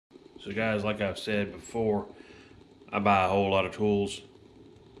So guys, like I've said before, I buy a whole lot of tools.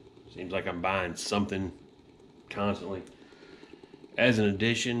 Seems like I'm buying something constantly. As an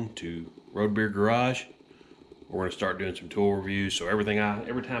addition to Road Beer Garage, we're gonna start doing some tool reviews. So every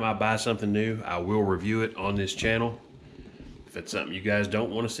time I buy something new, I will review it on this channel. If it's something you guys don't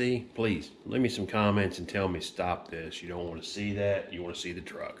want to see, please leave me some comments and tell me stop this. You don't want to see that, you want to see the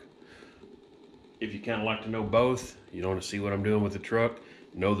truck. If you kind of like to know both, you don't want to see what I'm doing with the truck,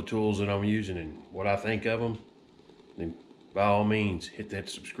 know the tools that I'm using and what I think of them, then by all means, hit that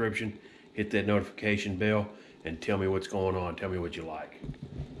subscription, hit that notification bell, and tell me what's going on. Tell me what you like.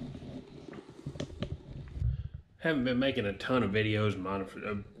 Haven't been making a ton of videos.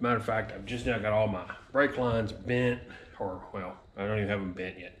 Matter of fact, I've just now got all my brake lines bent, or well, I don't even have them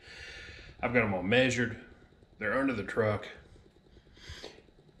bent yet. I've got them all measured. They're under the truck.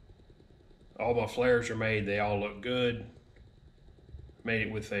 All my flares are made. They all look good. Made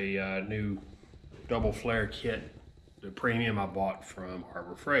it with a new double flare kit, the premium I bought from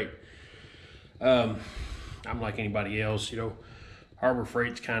Harbor Freight. I'm like anybody else, you know, Harbor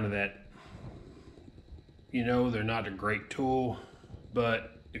Freight's kind of that, you know, they're not a great tool,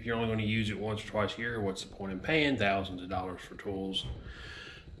 but if you're only going to use it once or twice a year, what's the point in paying thousands of dollars for tools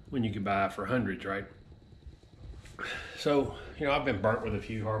when you can buy for hundreds, right? So, you know, I've been burnt with a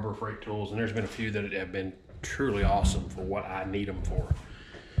few Harbor Freight tools, and there's been a few that have been truly awesome for what I need them for.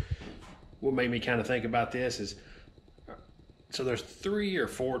 What made me kind of think about this is, so there's 3 or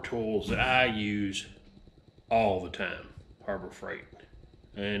 4 tools that I use all the time, Harbor Freight,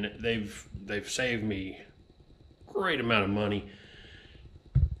 and they've saved me a great amount of money.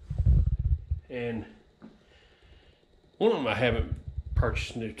 And one of them I haven't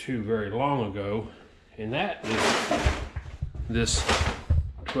purchased too very long ago, and that is this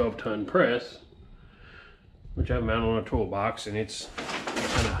 12-ton press, which I've mounted on a toolbox, and it's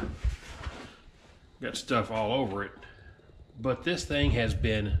kind of got stuff all over it. But this thing has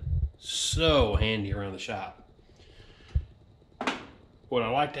been so handy around the shop. Would I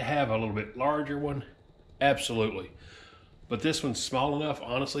like to have a little bit larger one? Absolutely. But this one's small enough,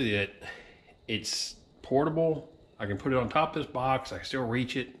 honestly, that it's portable. I can put it on top of this box. I can still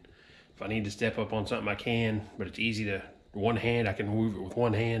reach it. If I need to step up on something, I can, but it's easy to, one hand, I can move it with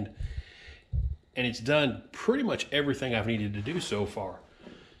one hand. And it's done pretty much everything I've needed to do so far.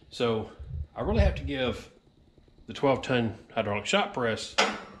 So I really have to give the 12-ton hydraulic shop press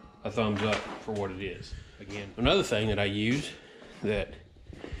a thumbs up for what it is. Again, another thing that I use that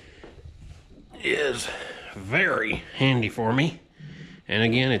is very handy for me, and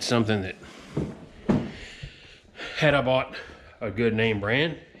again, it's something that had I bought a good name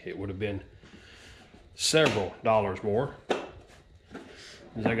brand, it would have been several dollars more.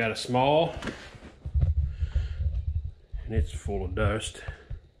 Is I got a small, and it's full of dust,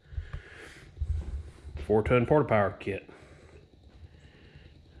 4-ton porta power kit.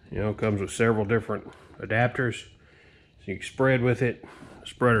 You know, it comes with several different adapters, so you can spread with it. The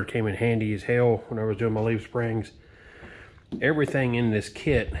spreader came in handy as hell when I was doing my leaf springs. Everything in this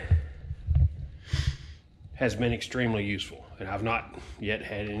kit has been extremely useful, and I've not yet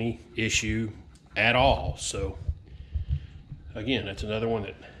had any issue at all. So again, that's another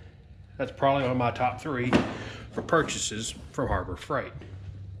one that's probably on my top 3 for purchases from Harbor Freight.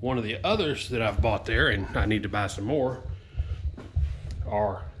 One of the others that I've bought there, and I need to buy some more,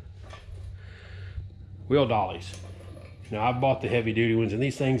 are wheel dollies. Now, I've bought the heavy duty ones, and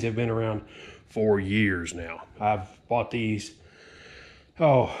these things have been around for years now. I've bought these,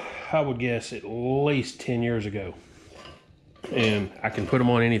 oh, I would guess at least 10 years ago. And I can put them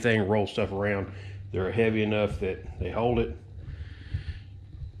on anything, roll stuff around. They're heavy enough that they hold it.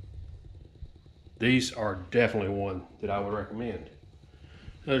 These are definitely one that I would recommend.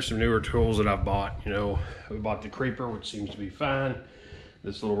 There's some newer tools that I've bought. You know, I bought the creeper, which seems to be fine.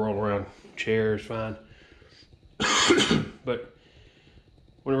 This little roll around chair is fine. But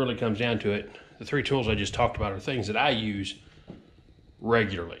when it really comes down to it, the 3 tools I just talked about are things that I use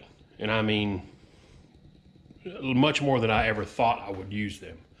regularly. And I mean, much more than I ever thought I would use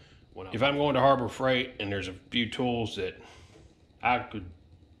them. If I'm going to Harbor Freight and there's a few tools that I could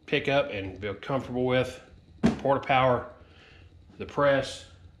pick up and feel comfortable with, the porta power, the press,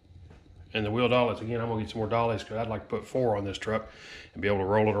 and the wheel dollies. Again, I'm gonna get some more dollies because I'd like to put 4 on this truck and be able to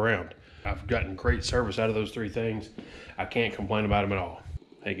roll it around. I've gotten great service out of those 3 things. I can't complain about them at all.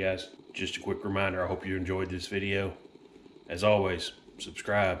 Hey guys, just a quick reminder, I hope you enjoyed this video. As always,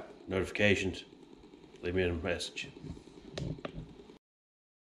 subscribe, notifications, leave me a message.